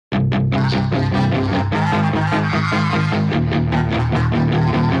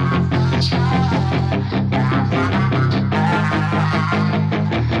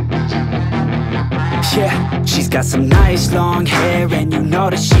got some nice long hair, and you know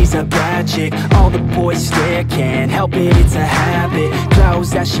that she's a bad chick. All the boys stare, can't help it, it's a habit.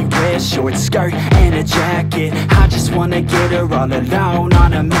 Clothes that she wears, short skirt and a jacket. I just wanna get her all alone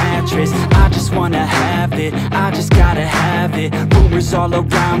on a mattress. I just wanna have it, I just gotta have it. Rumors all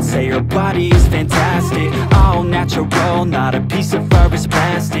around say her body is fantastic. All natural, not a piece of fur is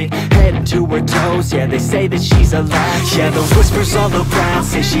plastic. Head to her toes, yeah, they say that she's a latch. Yeah, the whispers all around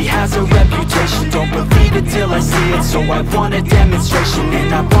say she has a reputation. Don't believe it till I see it, so I want a demonstration.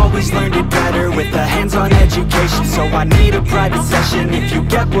 And I've always learned it better with a hands-on education. So I need a private session if you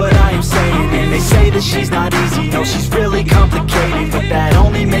get what I am saying. And they say that she's not easy, no, she's really complicated, but that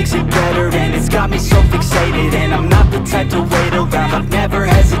only makes it better, and it's got me so fixated. And I'm not the type to wait around, I've never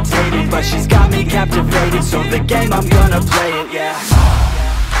hesitated, but she's got me captivated, so the game, I'm gonna play it, yeah.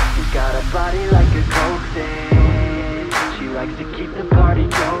 She's got a body like a coke thing. She likes to keep the party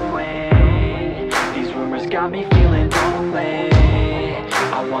going. These rumors got me feeling lonely.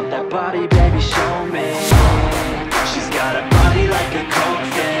 I want that body, baby, show me. She's got a body like a coke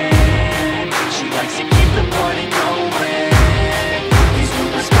thing. She likes to keep the party going. These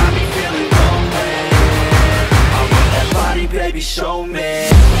rumors got me feeling lonely. I want that body, baby, show me.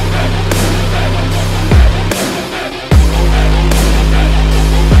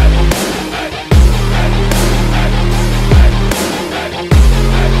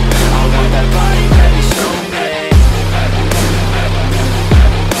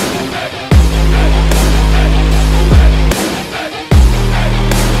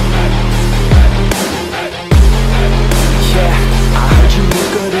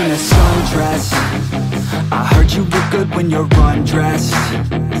 I heard you look good when you're undressed.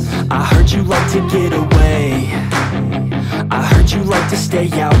 I heard you like to get away. I heard you like to stay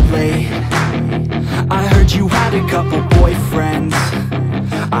out late. I heard you had a couple boyfriends.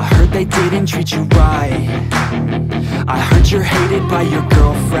 I heard they didn't treat you right. I heard you're hated by your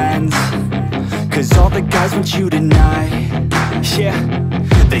girlfriends, 'cause all the guys want you tonight. Yeah,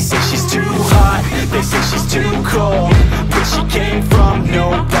 they say she's too hot, they say she's too cold. Where she came from,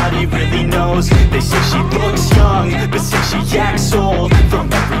 nobody really knows. They say she looks young, but say she acts old.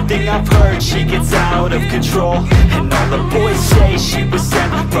 From everything I've heard, she gets out of control. And all the boys say she was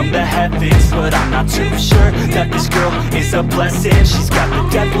sent from the heavens, but I'm not too sure that this girl is a blessing. She's got the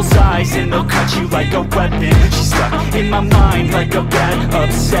devil's eyes, and they'll cut you like a weapon. She's stuck in my mind like a bad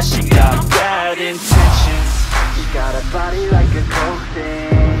obsession. Got bad intentions. She's got a body like a coke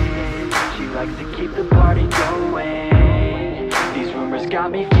thing. She likes to keep the party going. These rumors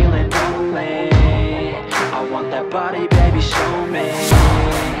got me feeling lonely. I want that body, baby, show me.